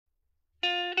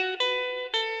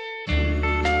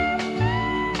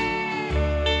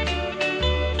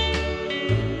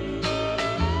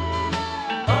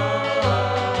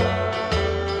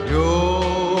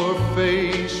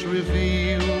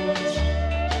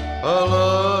a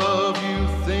love you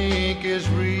think is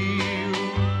real,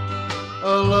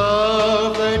 a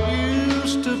love that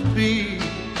used to be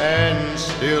and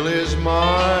still is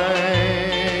mine.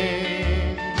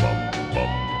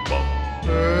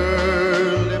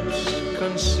 Her lips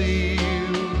conceal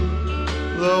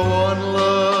the one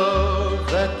love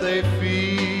that they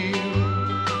feel.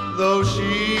 Though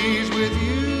she's with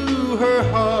you, her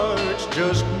heart's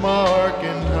just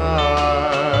marking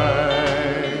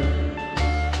time.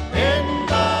 In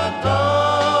the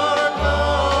dark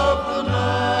of the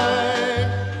night,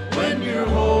 when you're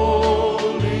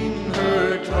holding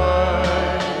her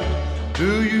tight,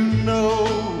 do you know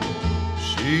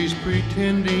she's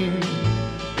pretending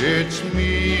it's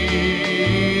me?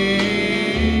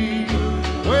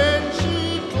 When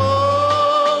she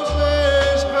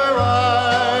closes her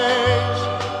eyes,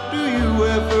 do you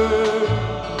ever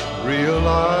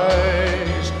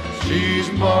realize she's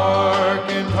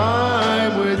marking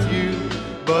time with you,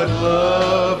 but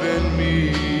loving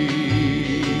me?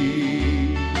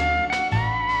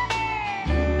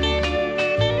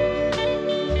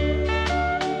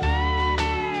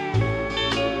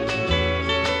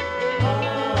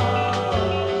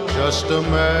 Just a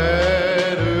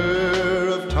matter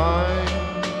of time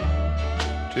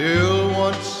till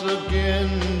once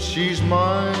again she's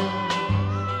mine.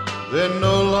 Then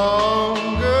no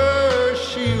longer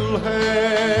she'll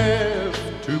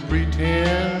have to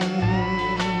pretend.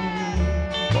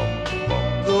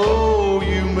 Though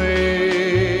you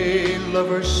may love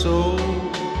her so,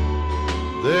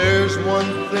 there's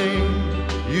one thing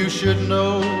you should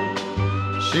know.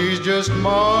 She's just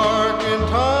marking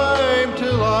time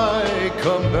till I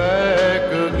come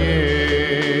back again.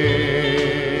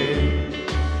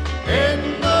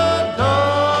 In the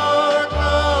dark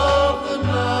of the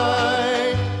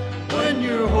night, when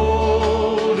you're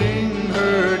holding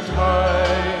her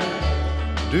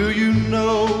tight, do you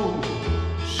know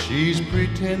she's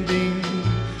pretending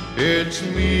it's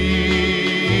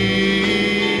me?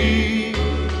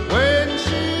 When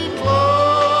she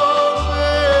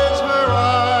closes her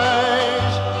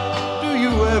eyes, do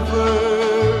you ever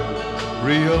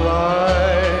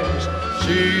realize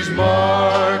she's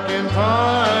marking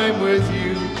time with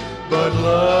you, but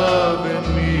loving